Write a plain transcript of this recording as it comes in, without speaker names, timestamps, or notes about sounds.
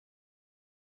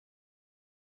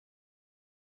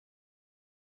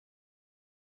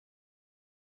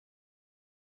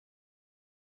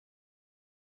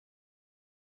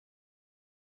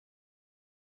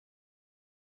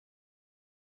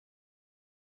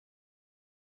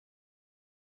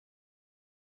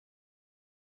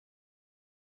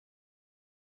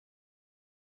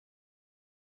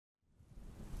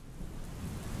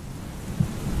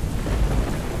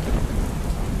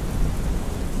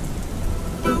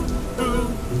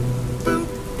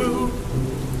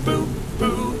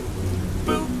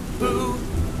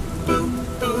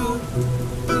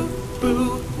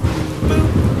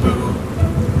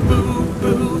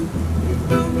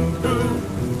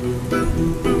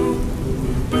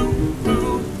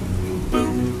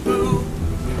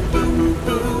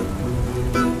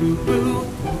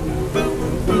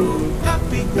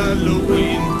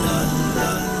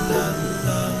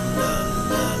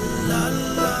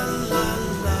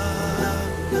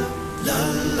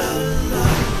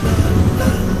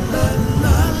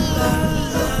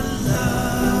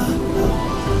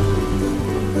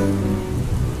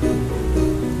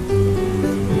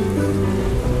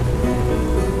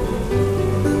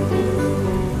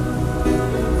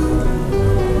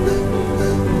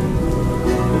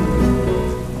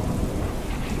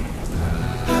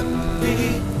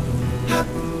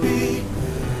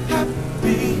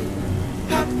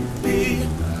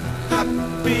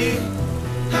happy,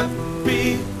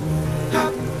 happy,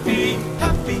 happy,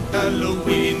 happy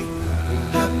Halloween.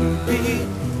 Happy,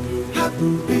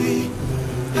 happy,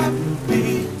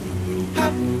 happy,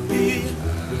 happy,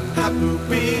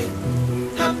 happy,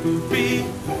 happy,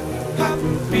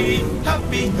 happy,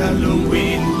 happy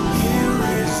Halloween. Here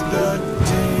is the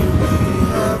day we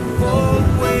have all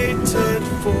waited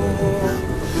for.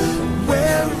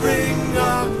 Wearing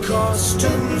our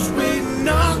costumes, we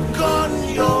knock on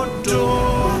your door.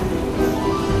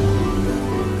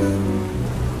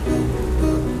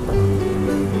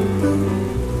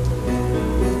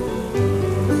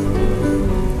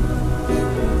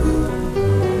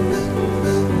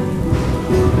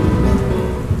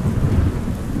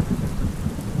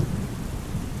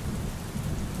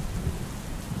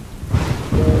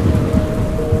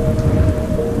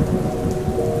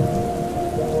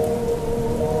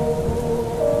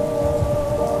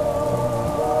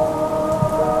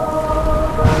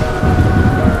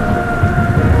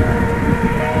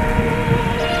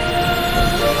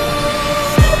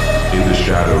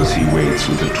 He waits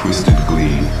with a twisted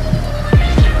glee,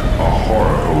 a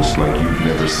horror host like you've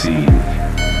never seen.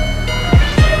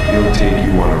 He'll take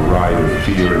you on a ride of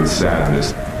fear and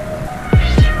sadness.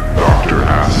 Dr.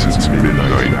 Acid's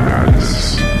Midnight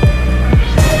Madness.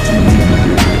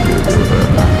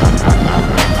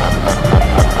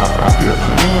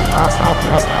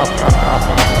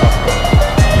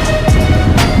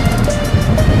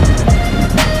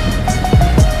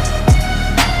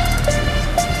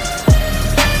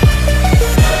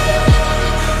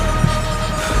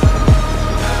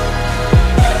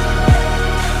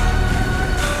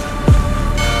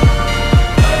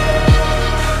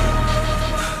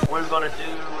 Going to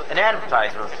do an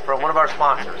advertisement from one of our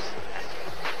sponsors.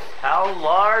 How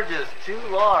large is too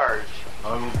large?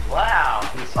 Wow.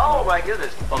 Oh my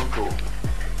goodness. Uncle.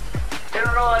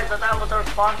 Didn't realize that that was our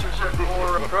sponsorship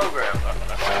for the program.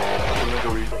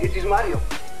 It is Mario.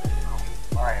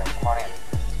 Mario, come on in.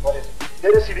 What is it?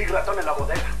 There's a big ratón en la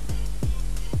bodega.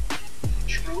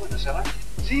 Shrew in the cellar?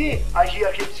 See, I hear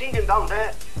him singing down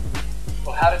there.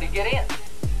 Well, how did he get in?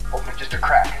 Open just a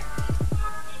crack.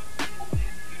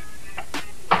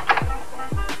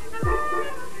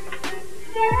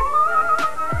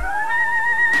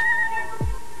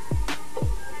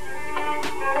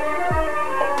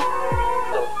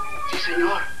 Sí,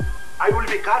 señor. I will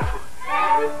be careful.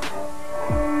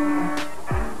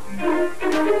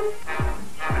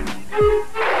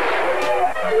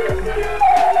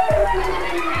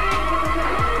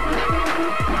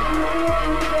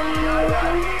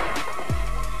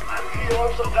 And he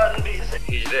also got me.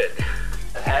 He's dead.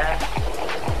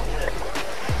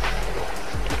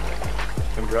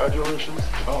 Congratulations.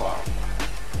 Oh,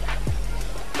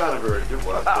 not a very good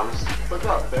one, of course, but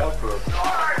not bad for us.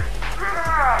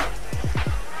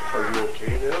 Are you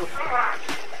okay now?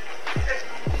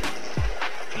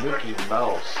 Mickey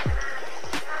Mouse.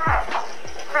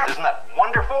 Isn't that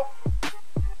wonderful?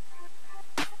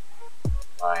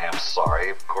 I am sorry,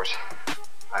 of course.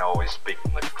 I always speak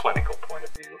from the clinical point of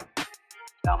view.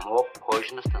 They're more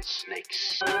poisonous than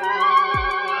snakes.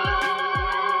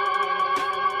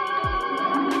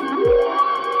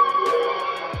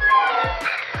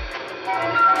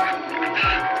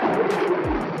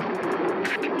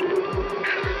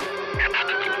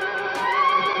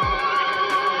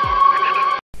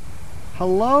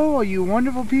 Hello, all you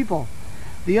wonderful people.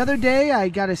 The other day I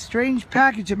got a strange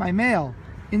package in my mail.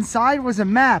 Inside was a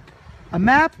map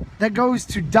that goes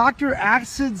to Dr.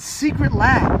 Acid's secret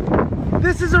lab.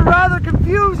 This is a rather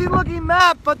confusing looking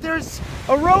map, but there's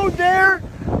a road there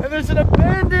and there's an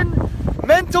abandoned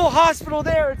mental hospital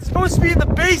there. It's supposed to be in the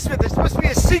basement. There's supposed to be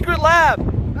a secret lab.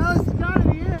 Well, this is gotta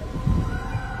be it.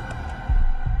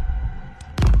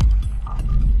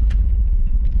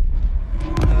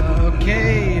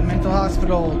 Okay, mental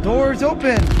hospital. Doors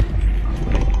open.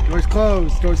 Doors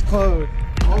closed. Doors closed.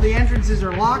 All the entrances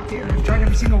are locked here. I've tried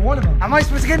every single one of them. How am I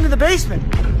supposed to get into the basement?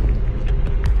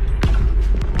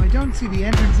 Well, I don't see the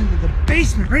entrance into the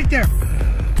basement. Right there.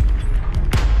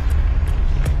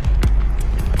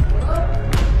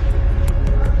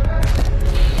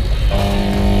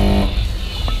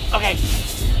 Okay.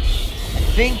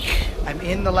 I think I'm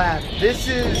in the lab. This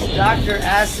is Dr.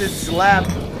 Acid's lab.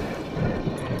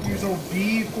 Here's old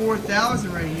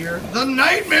B4000 right here. The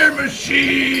Nightmare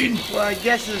Machine! Well, I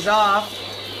guess it's off.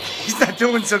 He's not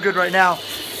doing so good right now.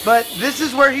 But this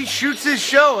is where he shoots his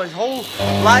show, his whole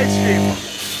live stream.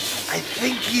 I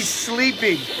think he's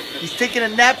sleeping. He's taking a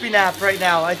nappy nap right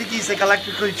now. I think he's like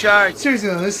electrically charged. Seriously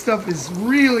though, this stuff is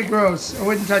really gross. I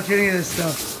wouldn't touch any of this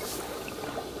stuff.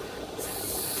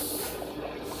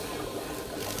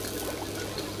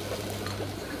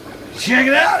 Check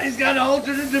it out. He's got an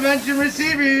alternate dimension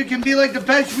receiver. You can be like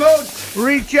Depeche Mode.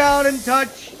 Reach out and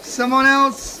touch someone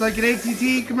else, like an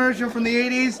AT&T commercial from the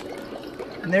 80s.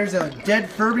 And there's a dead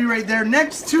Furby right there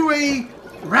next to a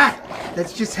rat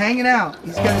that's just hanging out.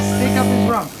 He's got a stick up his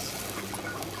rumps.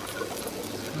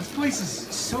 This place is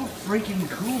so freaking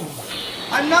cool.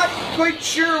 I'm not quite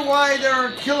sure why there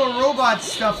are killer robot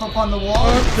stuff up on the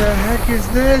wall. What the heck is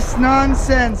this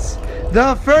nonsense?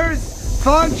 The first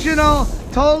functional,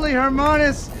 totally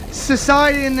harmonious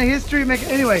society in the history of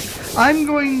Anyway, I'm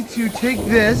going to take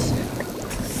this.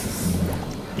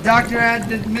 Dr.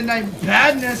 Midnight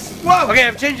Badness. Whoa! Okay,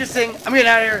 I've changed this thing. I'm getting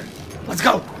out of here. Let's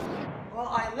go. Well,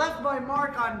 I left my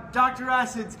mark on Dr.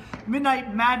 Acid's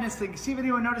Midnight Madness thing. See if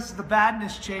anyone notices the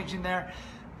badness changing there.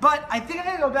 But I think I'm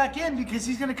gonna go back in because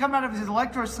he's gonna come out of his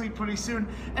electro sleep pretty soon,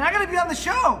 and I'm gonna be on the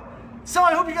show. So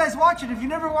I hope you guys watch it. If you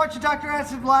never watched a Dr.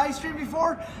 Acid live stream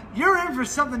before, you're in for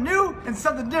something new and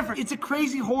something different. It's a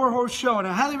crazy horror show, and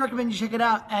I highly recommend you check it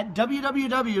out at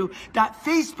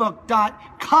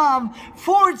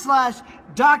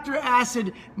www.facebook.com/Dr.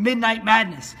 Acid Midnight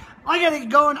Madness. I gotta get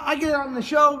going. I get on the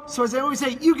show. So as I always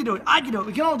say, you can do it. I can do it.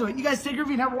 We can all do it. You guys stay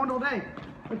groovy and have a wonderful day.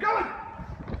 We're going.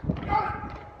 We're going.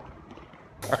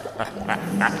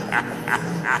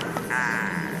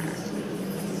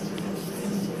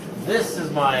 This is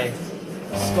my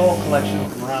skull collection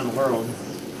from around the world.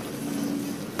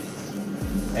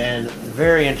 And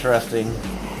very interesting.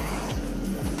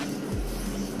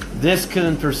 This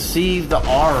can perceive the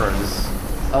auras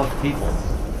of people.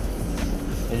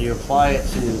 And you apply it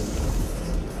to...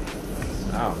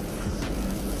 Oh.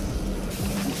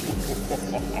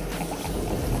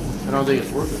 I don't think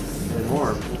it's working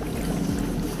anymore.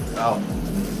 Oh.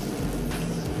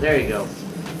 There you go.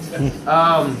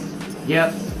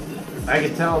 Yep. I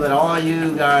can tell that all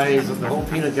you guys of the whole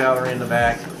peanut gallery in the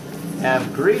back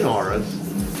have green auras,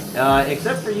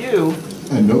 except for you.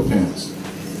 And no pants.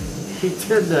 You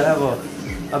tend to have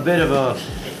a bit of a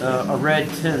red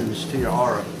tinge to your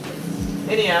aura.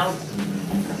 Anyhow,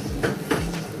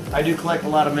 I do collect a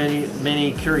lot of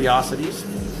many curiosities.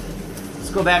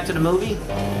 Let's go back to the movie.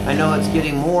 I know it's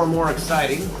getting more and more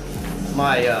exciting.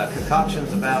 My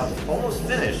concoction's about almost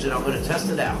finished, and I'm going to test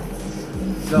it out.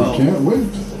 So, we can't wait.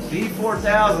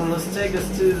 B4000, let's take us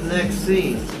to the next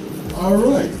scene. All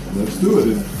right, let's do it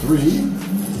in 3,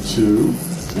 2,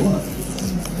 1.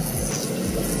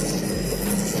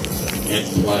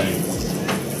 It's playing.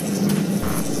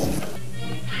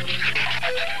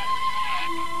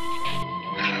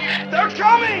 They're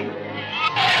coming!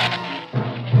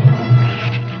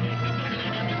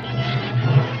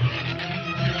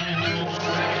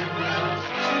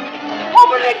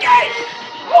 Open the gate!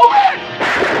 Open!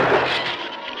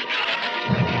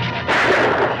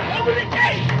 Open the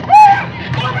gate!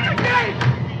 Open the gate!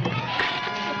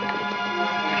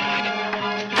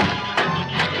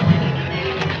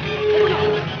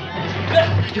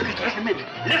 You can let him in.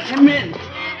 Let him in.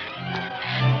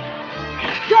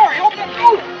 Gary, open the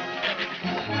door!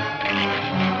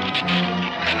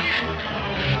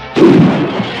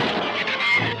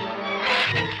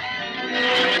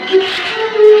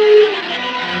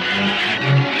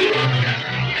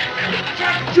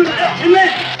 You let him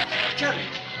in! Jerry,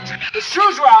 the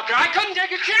Shrews were out there. I couldn't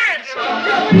take a chance.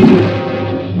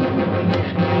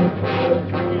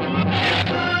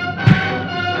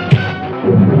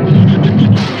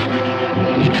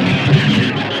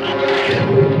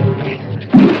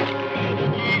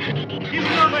 Keep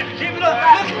it up, man. Keep it up.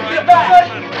 Get back.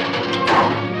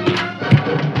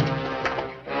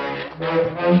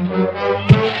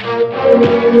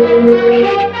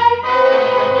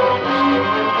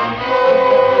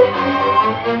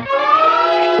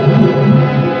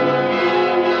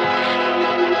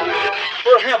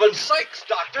 For heaven's sakes,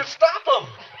 Doctor, stop him!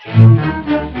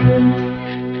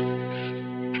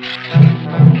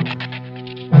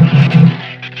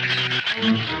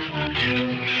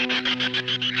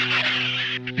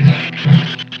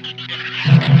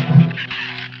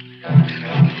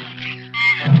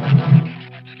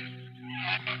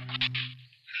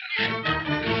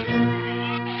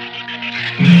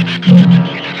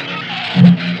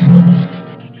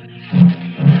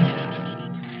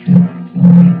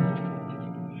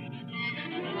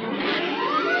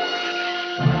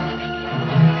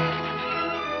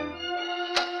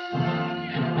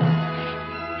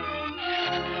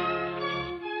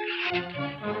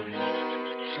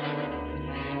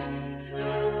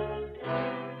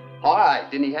 All right,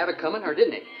 didn't he have it coming, or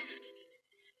didn't he?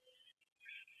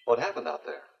 What happened out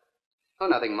there? Oh,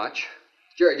 nothing much.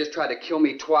 Jerry just tried to kill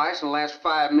me twice in the last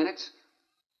 5 minutes.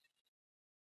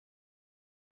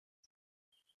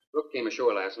 Brooke came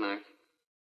ashore last night.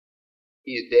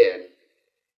 He's dead.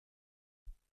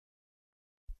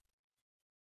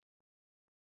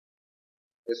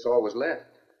 This all was left.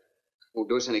 Won't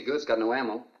do us any good. It's got no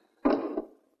ammo.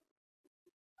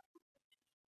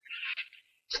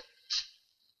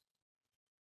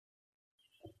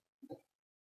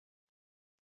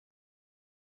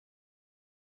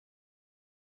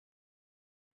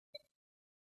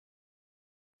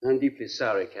 I'm deeply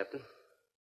sorry, Captain.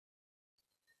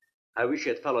 I wish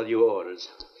I'd followed your orders.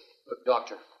 Look,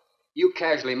 Doctor, you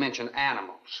casually mentioned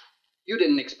animals. You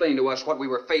didn't explain to us what we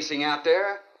were facing out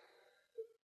there.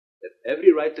 You have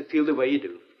every right to feel the way you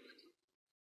do.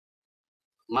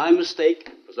 My mistake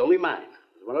was only mine.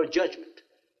 It was one of judgment.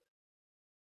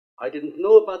 I didn't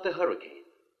know about the hurricane.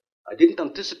 I didn't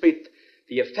anticipate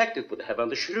the effect it would have on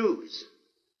the Shrews.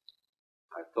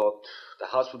 I thought the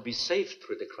house would be safe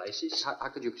through the crisis. How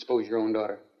could you expose your own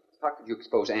daughter? How could you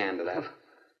expose Anne to that?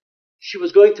 She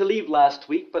was going to leave last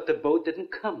week, but the boat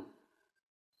didn't come.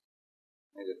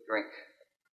 Here's a drink.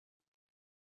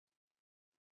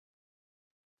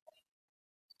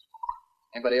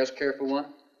 Anybody else care for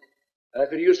one? I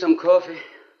could use some coffee.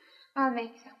 I'll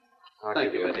make some.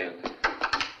 Thank you, madam.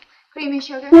 Creamy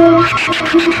sugar. My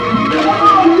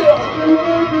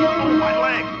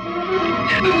leg!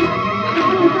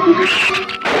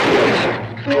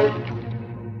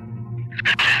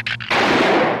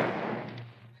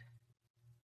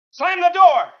 Slam the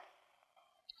door!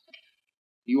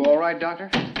 You all right,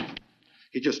 Doctor?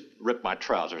 He just ripped my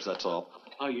trousers, that's all.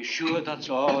 Are you sure that's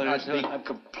all there is? I'm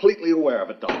completely aware of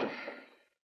it, Doctor.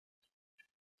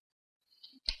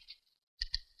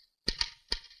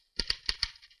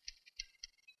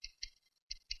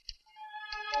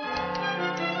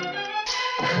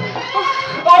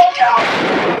 Look out!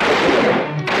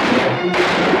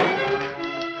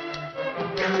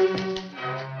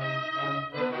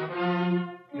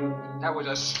 That was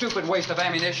a stupid waste of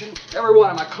ammunition. Every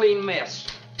one of them a clean mess.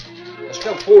 There's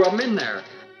still 4 of them in there.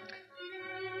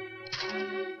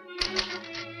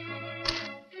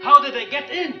 How did they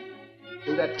get in?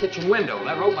 Through that kitchen window.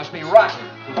 That rope must be rotten.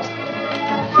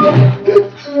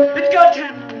 It got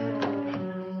him!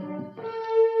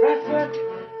 Bradford!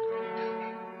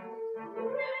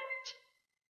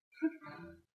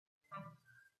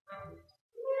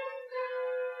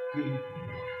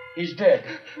 He's dead.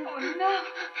 Oh, no.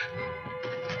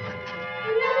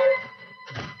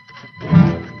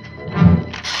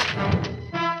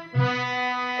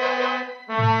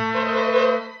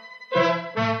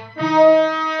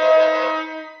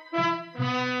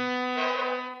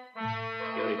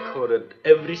 You recorded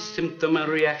every symptom and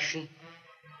reaction,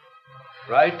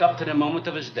 right up to the moment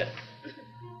of his death.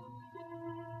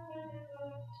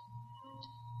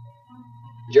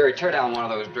 Jerry, tear down one of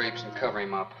those drapes and cover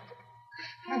him up.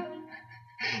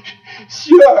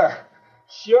 Sure.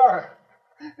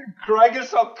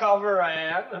 Craigus will cover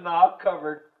Ann, and I'll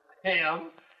cover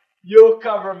him. You'll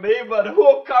cover me, but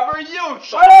who'll cover you?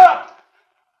 Shut up!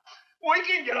 We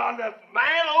can get on this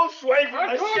man old sway from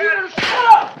the shed.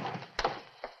 Shut up!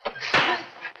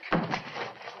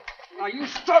 Now you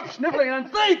stop sniveling and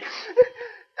think!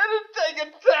 It'll take a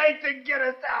tank to get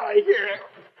us out of here.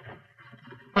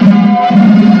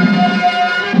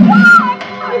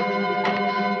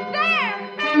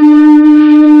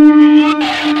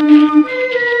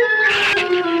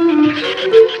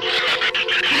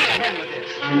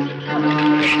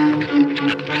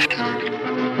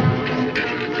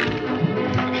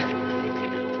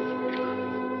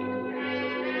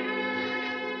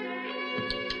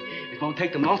 It won't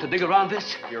take them long to dig around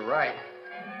this. You're right.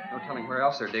 No telling where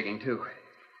else they're digging, too.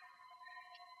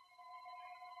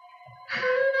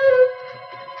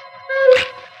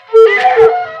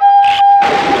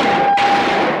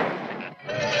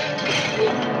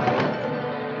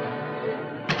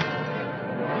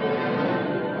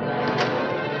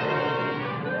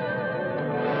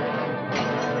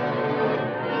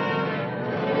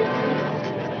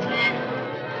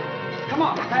 Come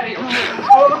on, Patty.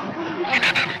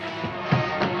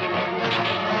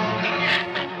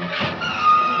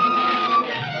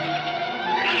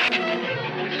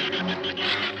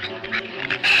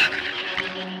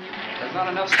 There's not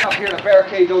enough stuff here to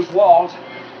barricade those walls.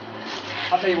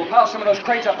 I'll tell you, we'll pile some of those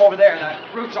crates up over there. The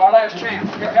roof's our last chance.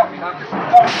 Here, help me, Doctor. Oh,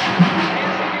 and see if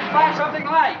you can find something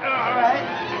light. All right.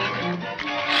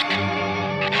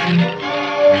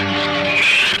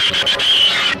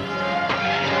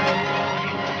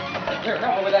 Here,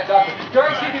 help me with that, Doctor.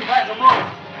 Jerry, see if you can find some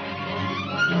more.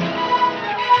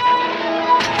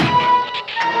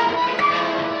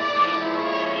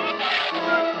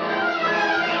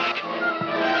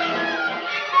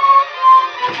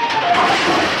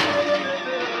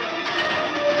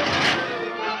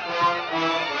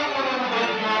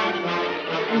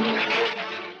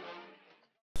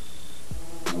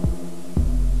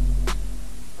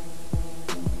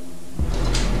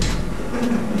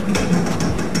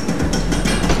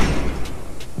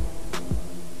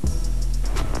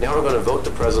 Now we're going to vote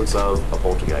the presence of a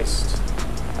poltergeist.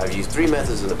 I've used 3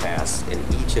 methods in the past, and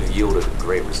each have yielded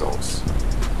great results.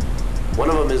 One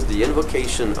of them is the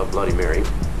invocation of Bloody Mary.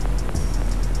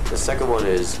 The second one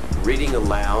is reading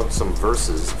aloud some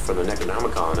verses from the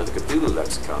Necronomicon of the Cthulhu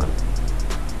Lexicon.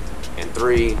 And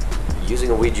 3, using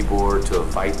a Ouija board to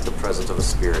invite the presence of a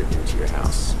spirit into your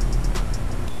house.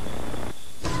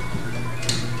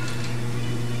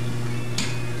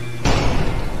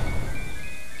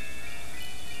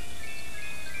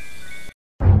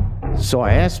 So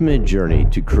I asked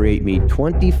Midjourney to create me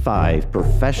 25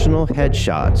 professional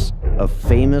headshots of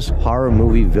famous horror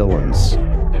movie villains.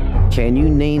 Can you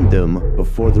name them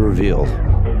before the reveal?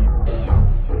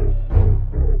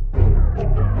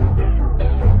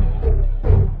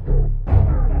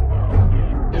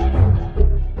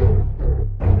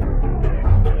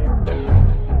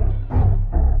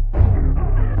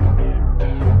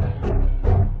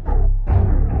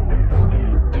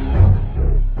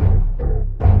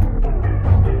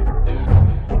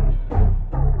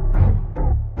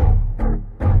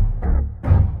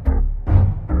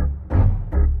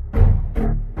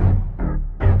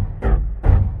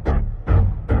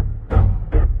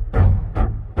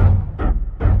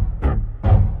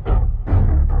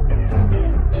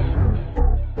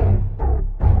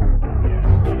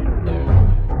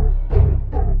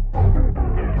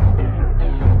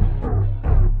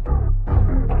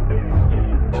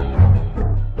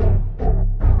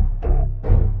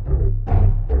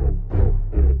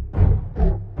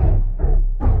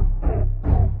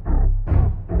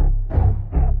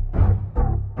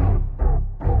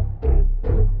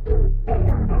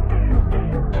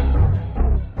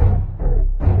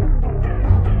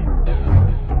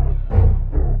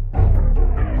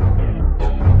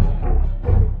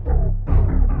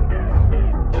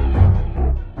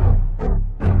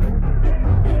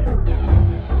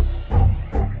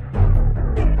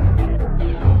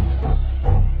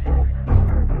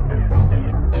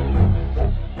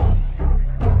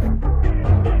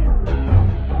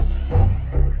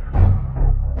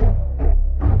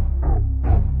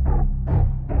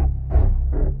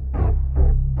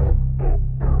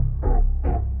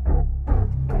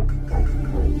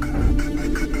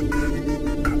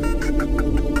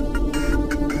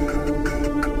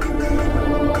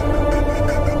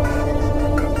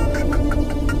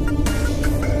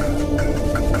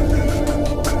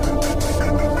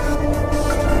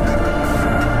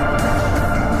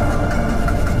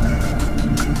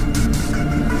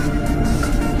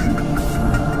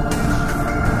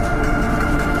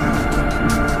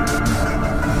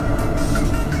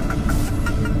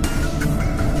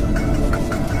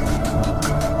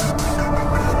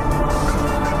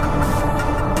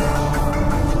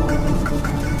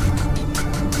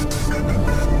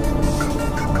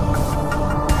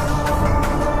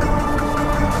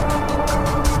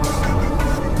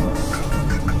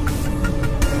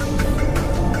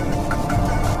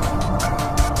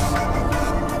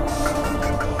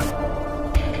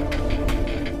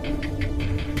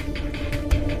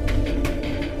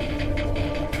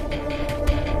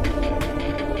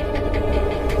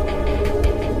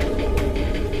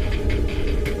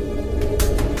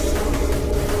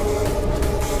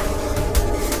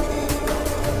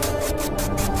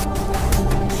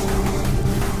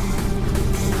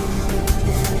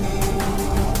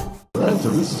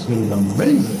 This is going to be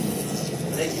amazing.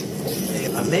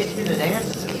 Amazing to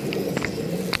dance.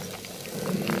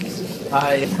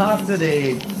 I adopted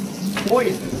a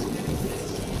poison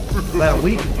about a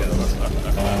week ago.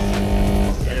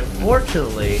 And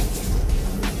unfortunately,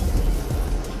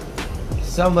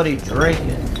 somebody drank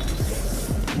it.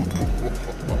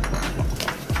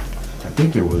 I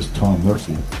think it was Tom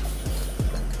Murphy.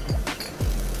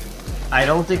 I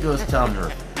don't think it was Tom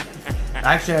Murphy.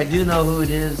 Actually, I do know who it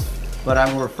is, but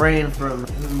I will refrain from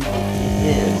who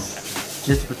it is,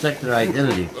 just to protect their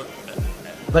identity.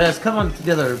 But it's come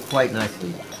together quite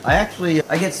nicely. I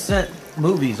get sent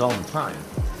movies all the time,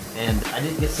 and I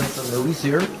did get sent some movies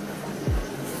here.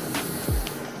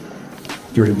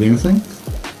 Dirty Dancing?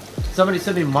 Somebody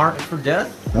sent me Marked for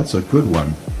Death. That's a good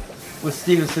one. With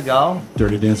Steven Seagal.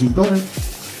 Dirty Dancing Billy.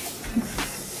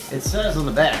 It says on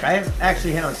the back. I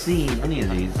haven't seen any of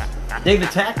these. They've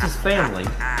attacked his family.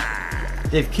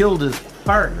 They've killed his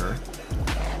partner.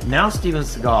 Now Steven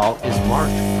Seagal is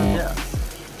marked for death.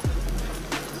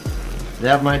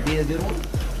 That might be a good one.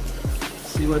 Let's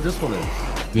see what this one is.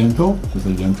 Yentl? Is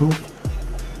it Yentl?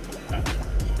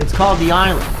 It's called The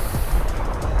Island.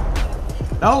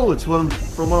 Oh, it's from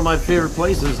one of my favorite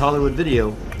places, Hollywood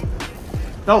Video.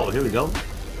 Oh, here we go.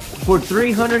 For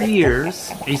 300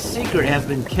 years, a secret has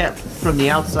been kept from the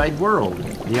outside world,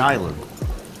 the island.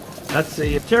 That's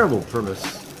a terrible premise.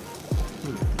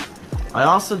 I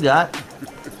also got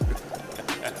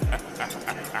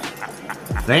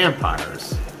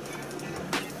vampires.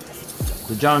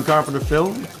 The John Carpenter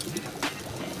film.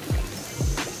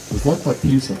 Is that the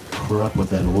piece of crap with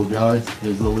that old guy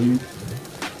as the lead?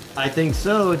 I think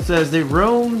so. It says they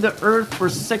roamed the earth for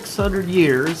 600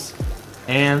 years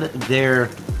and they're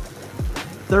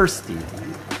thirsty.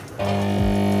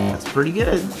 That's pretty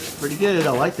good. Pretty good.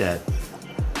 I like that.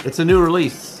 It's a new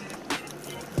release.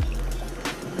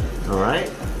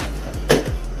 Alright.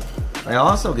 I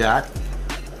also got,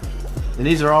 and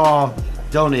these are all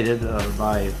donated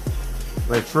by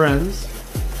friends,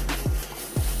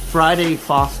 Friday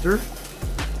Foster,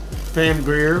 Pam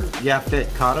Greer, Yafet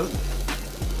Cotto.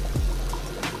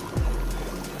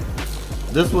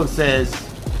 This one says,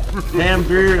 Pam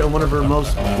Greer in one of her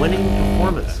most winning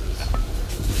performances.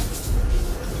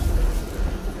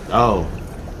 Oh,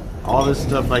 all this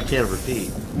stuff I can't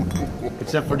repeat,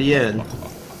 except for the end.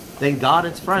 Thank God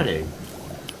it's Friday.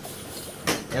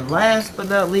 And last but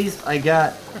not least, I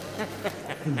got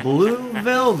Blue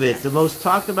Velvet, the most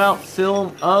talked about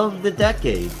film of the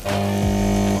decade.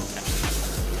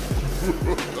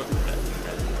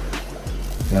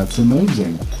 That's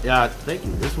amazing. Yeah, thank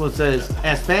you. This one says,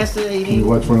 as fascinating. You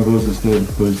watch one of those instead,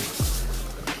 please.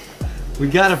 We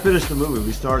gotta finish the movie.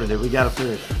 We started it. We gotta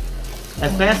finish.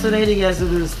 As fascinating as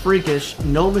it is freakish,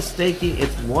 no mistaking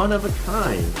it's one of a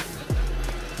kind.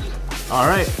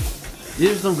 Alright.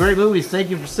 These are some great movies. Thank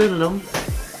you for sending them.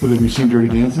 But have you seen Dirty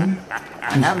Dancing?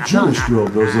 I haven't. Killer Shrews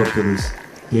goes up to this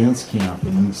dance camp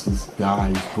and meets this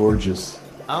guy, gorgeous.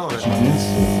 Oh, she dances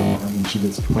with him and she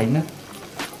gets pregnant.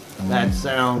 That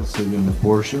sounds... So an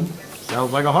abortion.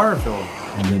 Sounds like a horror film.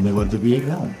 And then they went to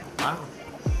Vietnam. Wow.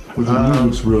 But the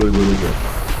movie's really, really good.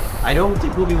 I don't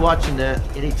think we'll be watching that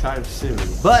anytime soon.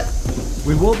 But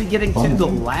we will be getting to the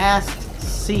last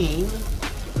scenes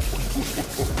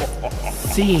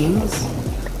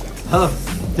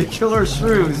of the Killer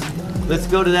Shrews. Let's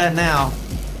go to that now.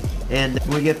 And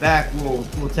when we get back,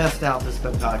 we'll test out this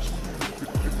concoction.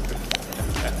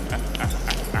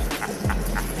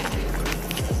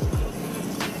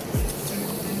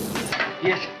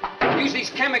 Yes, use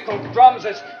these chemical drums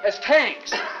as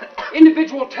tanks.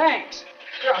 Individual tanks.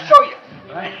 Here, I'll show you.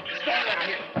 All right. Stand down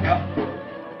here. Yep.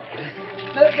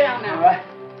 Let it down now. All right.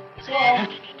 Slow.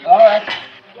 All right.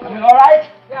 Coming all right?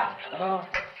 Yeah.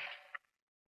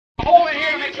 Hole in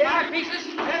here to make some eyepieces.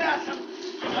 Yeah, some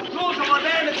tools over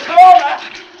there in the drawer.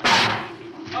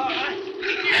 All right.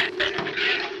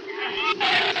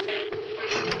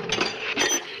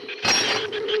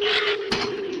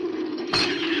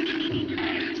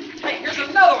 Hey, here's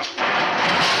another one.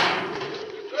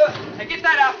 Hey, get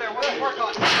that out there. We'll work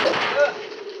on it.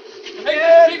 Hey,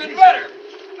 this is even better.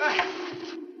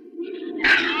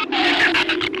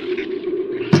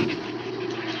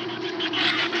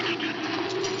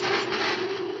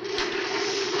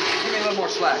 Give me a little more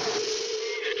slack.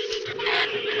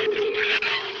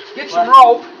 Get some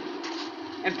rope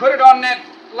and put it on that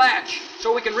latch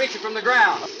so we can reach it from the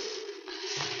ground.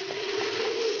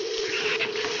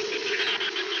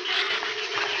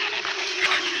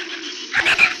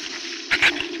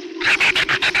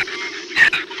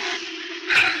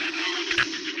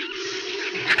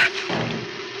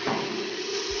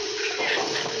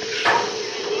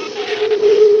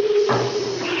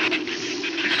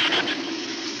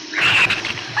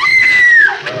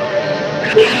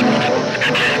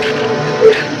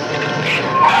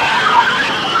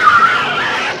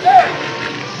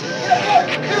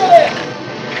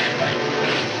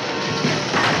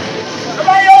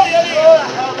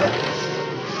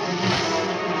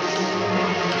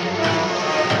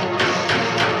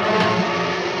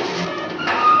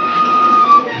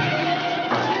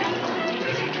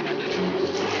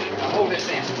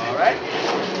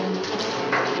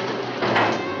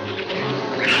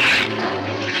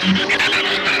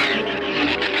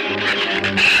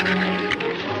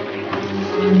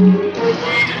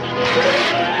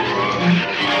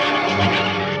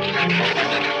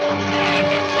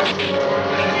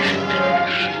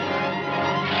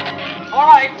 All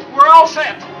right, we're all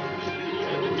set.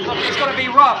 Look, it's going to be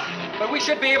rough, but we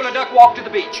should be able to duck walk to the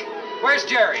beach. Where's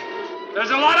Jerry?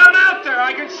 There's a lot of them out there.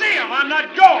 I can see them. I'm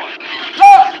not going.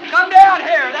 Look, come down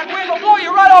here. That wind will blow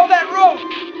you right off that roof.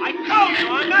 I told you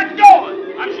I'm not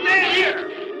going. I'm staying here.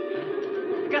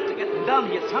 Got to get them down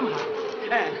here somehow.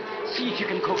 And see if you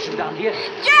can coax them down here.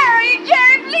 Jerry,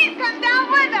 please come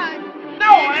down with us.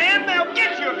 No, Ann, they'll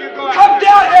get you if you go out. Come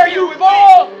down here, you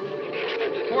fool!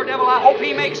 Poor devil, I hope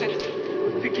he makes it.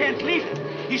 We can't leave him.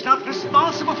 He's not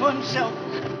responsible for himself.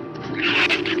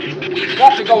 He's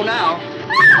got to go now.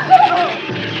 All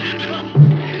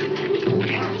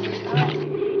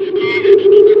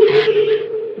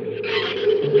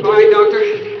right, Doctor.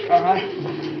 All right.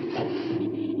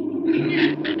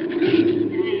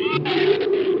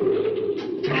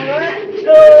 All right.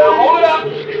 Now hold it up.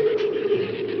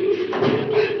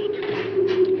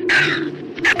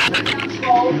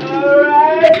 All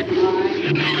right.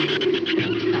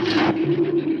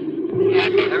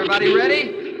 Everybody ready?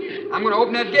 I'm going to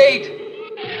open that gate.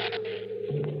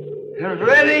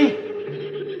 Ready?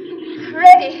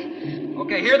 Ready.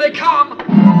 Okay, here they come.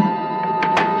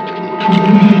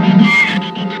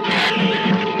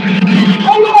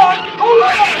 Hold on! Hold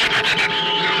on!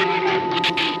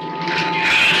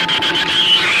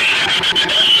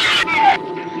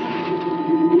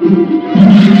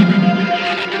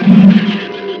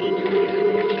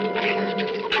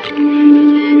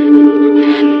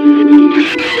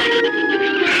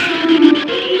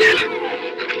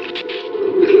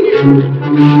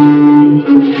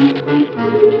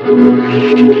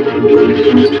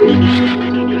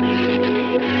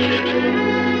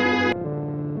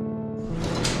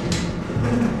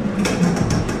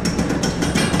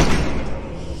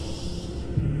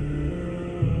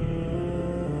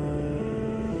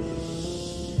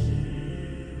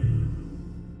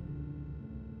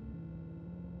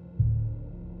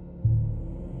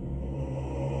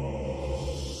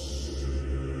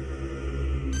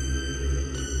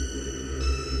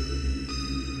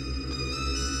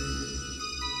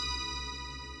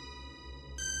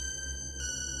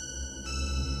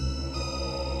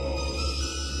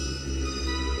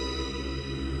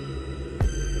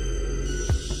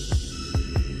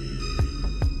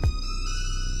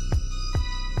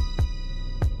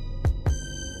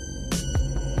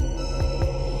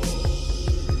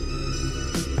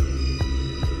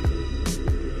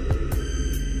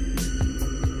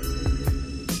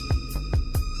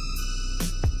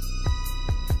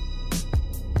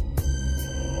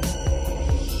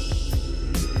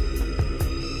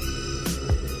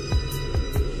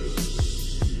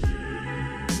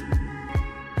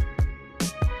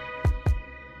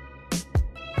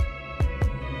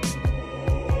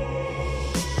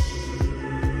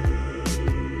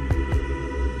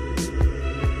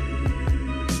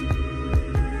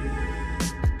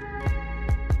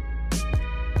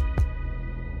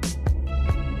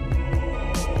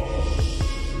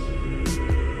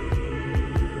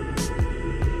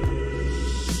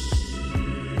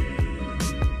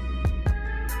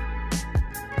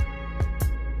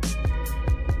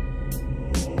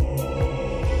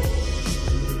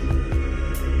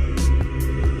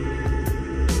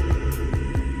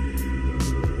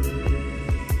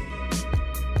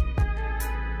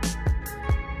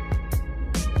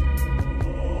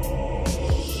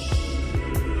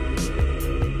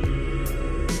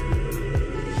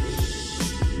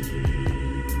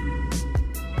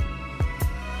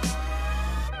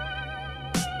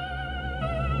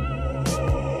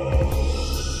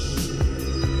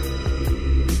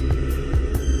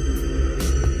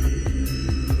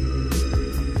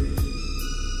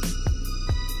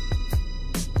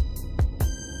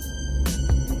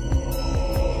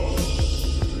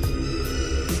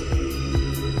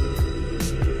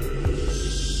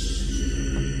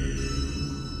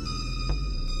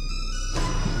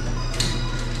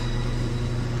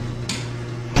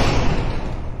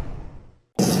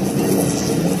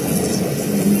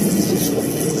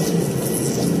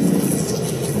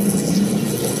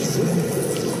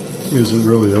 Is it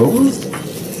really over?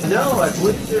 No, I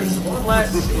believe there's one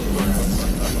last scene.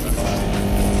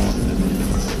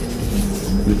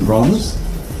 You promise?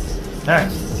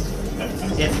 Next.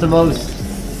 It's the most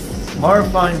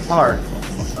horrifying part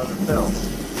of the film.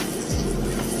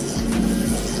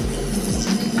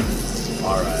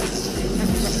 Alright.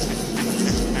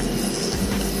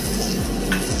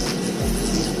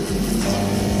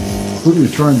 Who are you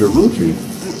trying to roofie?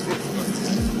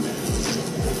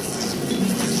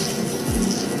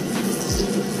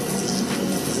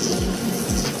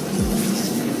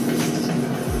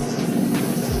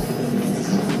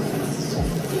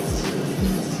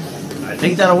 I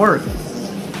think that'll work. I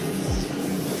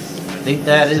think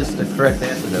that is the correct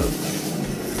antidote.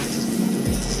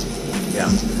 Yeah.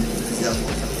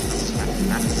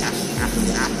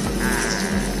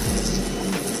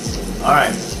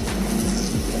 Alright.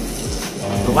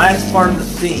 The last part of the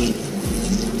scene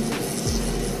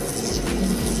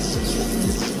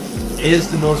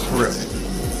is the most horrific.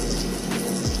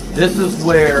 This is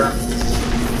where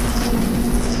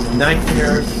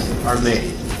nightmares are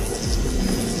made.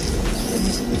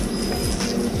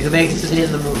 You make it to the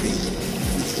end of the movie,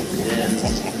 and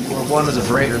you are one of the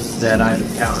bravest that I've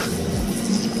encountered.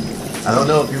 I don't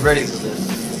know if you're ready for this.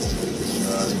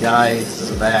 The guy in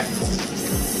the back.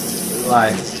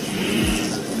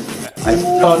 I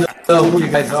don't know who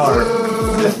you guys are.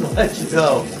 Just to let you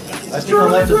know. I should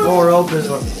have left the door open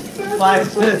for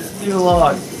 5 minutes too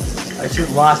long. I should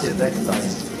lock it next time.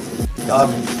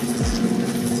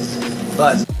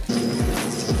 But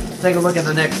let's take a look at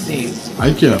the next scene.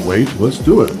 I can't wait. Let's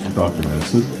do it, Dr.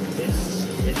 Acid.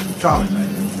 It's traumatizing.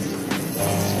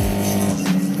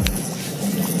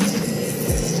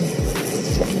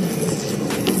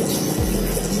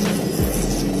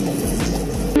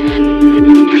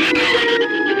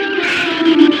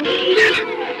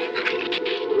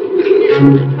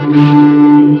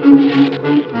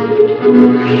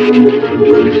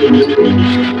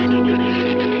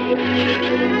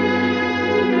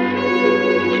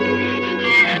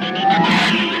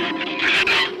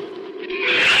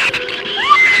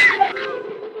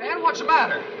 Man, what's the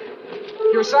matter?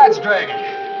 Your side's dragging.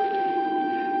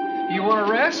 You want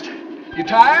to rest? You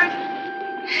tired?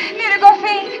 Mira,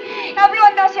 Goffin, abriu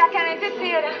a taça aqui na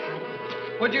terceira.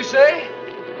 What'd you say?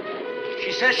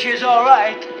 She says she's all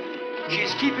right.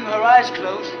 She's keeping her eyes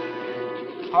closed.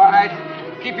 All right,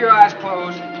 keep your eyes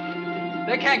closed.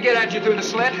 They can't get at you through the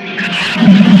slit.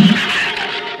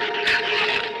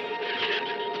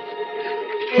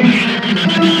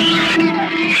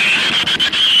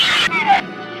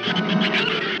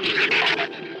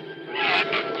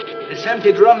 This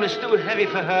empty drum is too heavy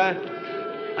for her.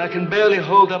 I can barely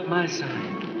hold up my side.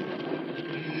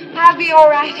 I'll be all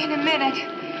right in a minute.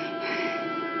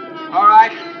 All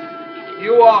right,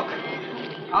 you walk.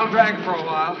 I'll drag for a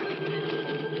while.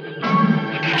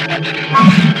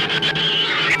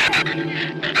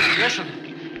 Listen,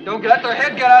 don't let their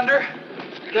head get under.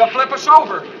 They'll flip us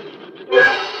over.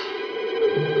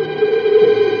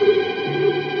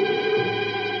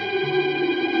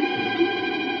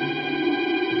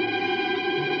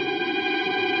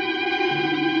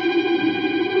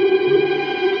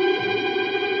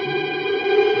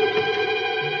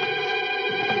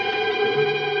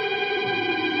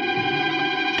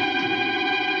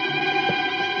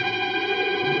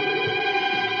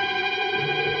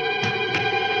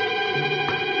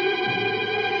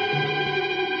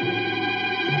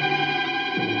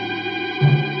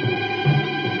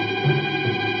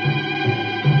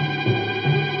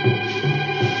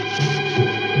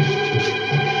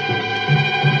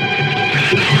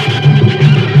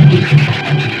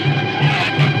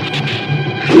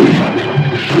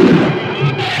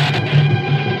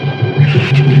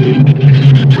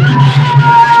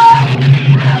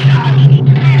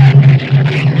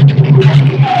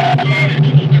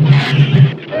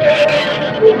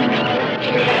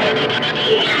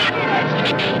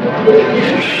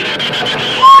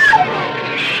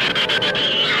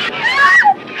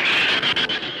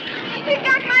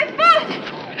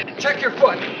 Check your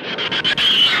foot. No,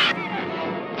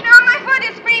 my foot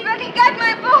is free, but he got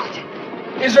my boot.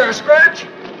 Is there a scratch?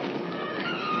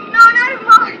 No, not a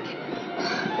mark.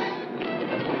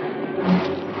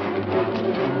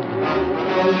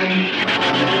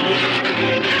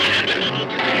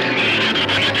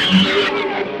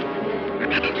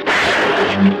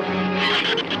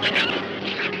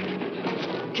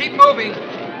 Keep moving.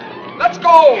 Let's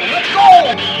go! Let's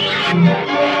go!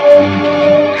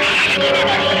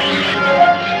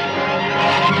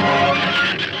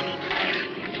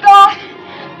 God,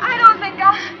 I don't think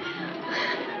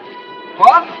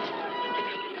What?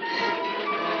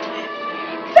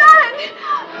 Son!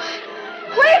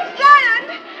 Wait, son!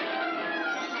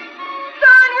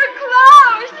 Son, we're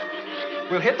close!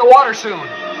 We'll hit the water soon.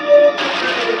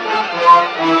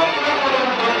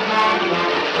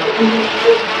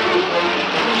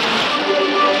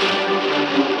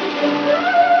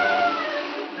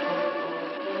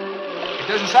 It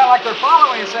doesn't sound like they're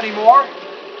following us anymore.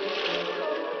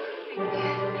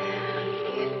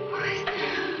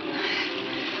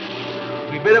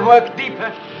 We better work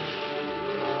deeper.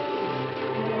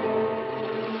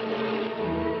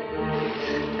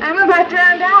 I'm about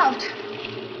drowned out.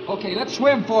 Okay, let's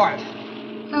swim for it.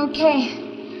 Okay.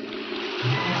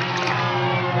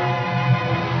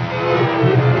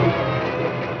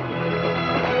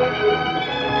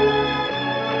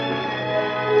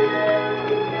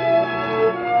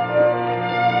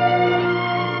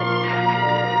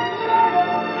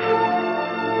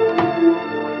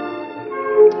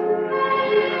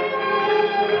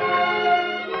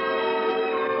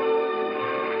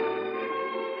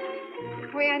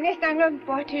 We are next on road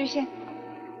for Tuition.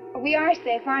 We are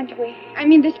safe, aren't we? I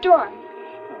mean the storm.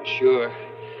 Sure.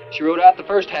 She rode out the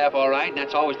first half all right, and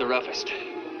that's always the roughest.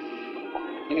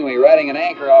 Anyway, riding an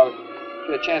anchor, I'll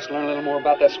get a chance to learn a little more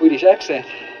about that Swedish accent.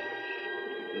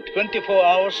 In 24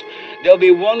 hours, there'll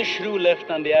be one shrew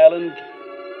left on the island,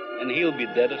 and he'll be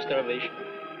dead of starvation.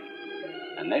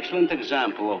 An excellent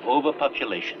example of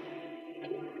overpopulation.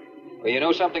 Well, you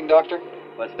know something, Doctor?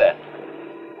 What's that?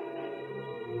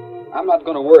 I'm not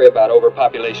going to worry about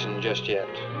overpopulation just yet.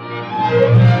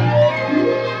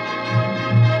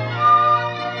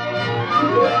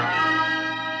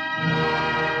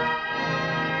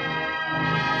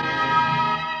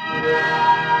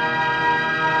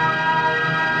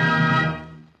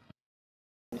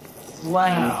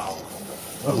 Wow.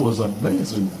 That was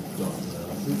amazing.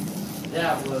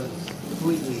 That was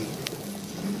completely.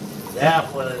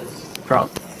 That was.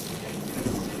 Trump.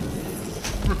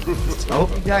 I hope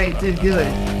you guys did good.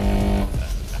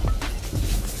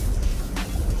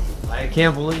 I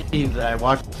can't believe that I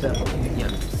watched that movie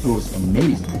again. It was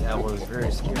amazing. That was very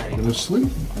scary. It was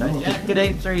sleep. Jacket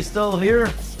Apes, are you still here?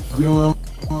 You know,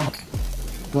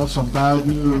 got some bad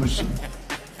news.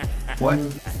 What?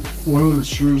 One of the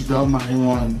shrews got my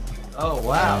hand. Oh,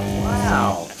 wow.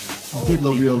 Wow. I'll get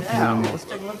the real camera. Let's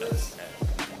take a look at this.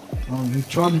 He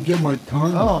tried to get my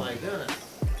tongue. Oh, my goodness.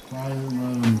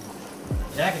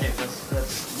 Jacket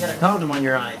Apes, you got a condom on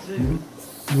your eye, too.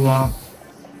 Yeah.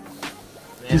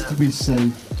 Just to be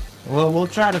safe. Well, we'll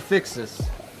try to fix this.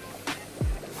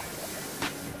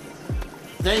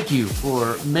 Thank you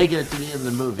for making it to the end of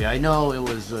the movie. I know it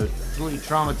was a truly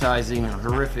traumatizing and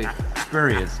horrific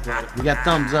experience, but we got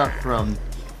thumbs up from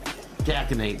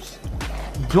Jack and Apes.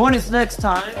 Join us next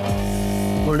time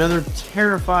for another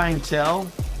terrifying tale.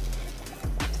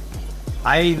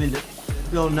 I even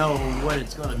don't know what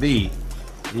it's going to be.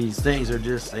 These things are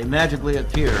just, they magically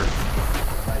appear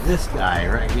by this guy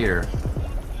right here.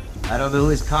 I don't know who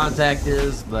his contact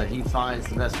is, but he finds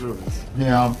the best movies.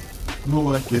 Yeah, we'll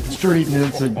like it. Straight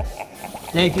dancing.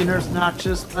 Thank you, Nurse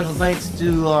Noxious. Special thanks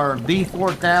to our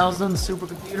B4000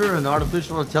 supercomputer and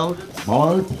artificial intelligence.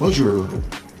 My pleasure.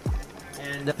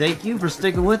 And thank you for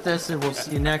sticking with us, and we'll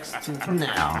see you next from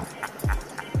now.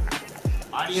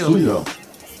 Adios. See ya. All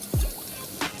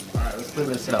right, let's clear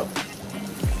this up.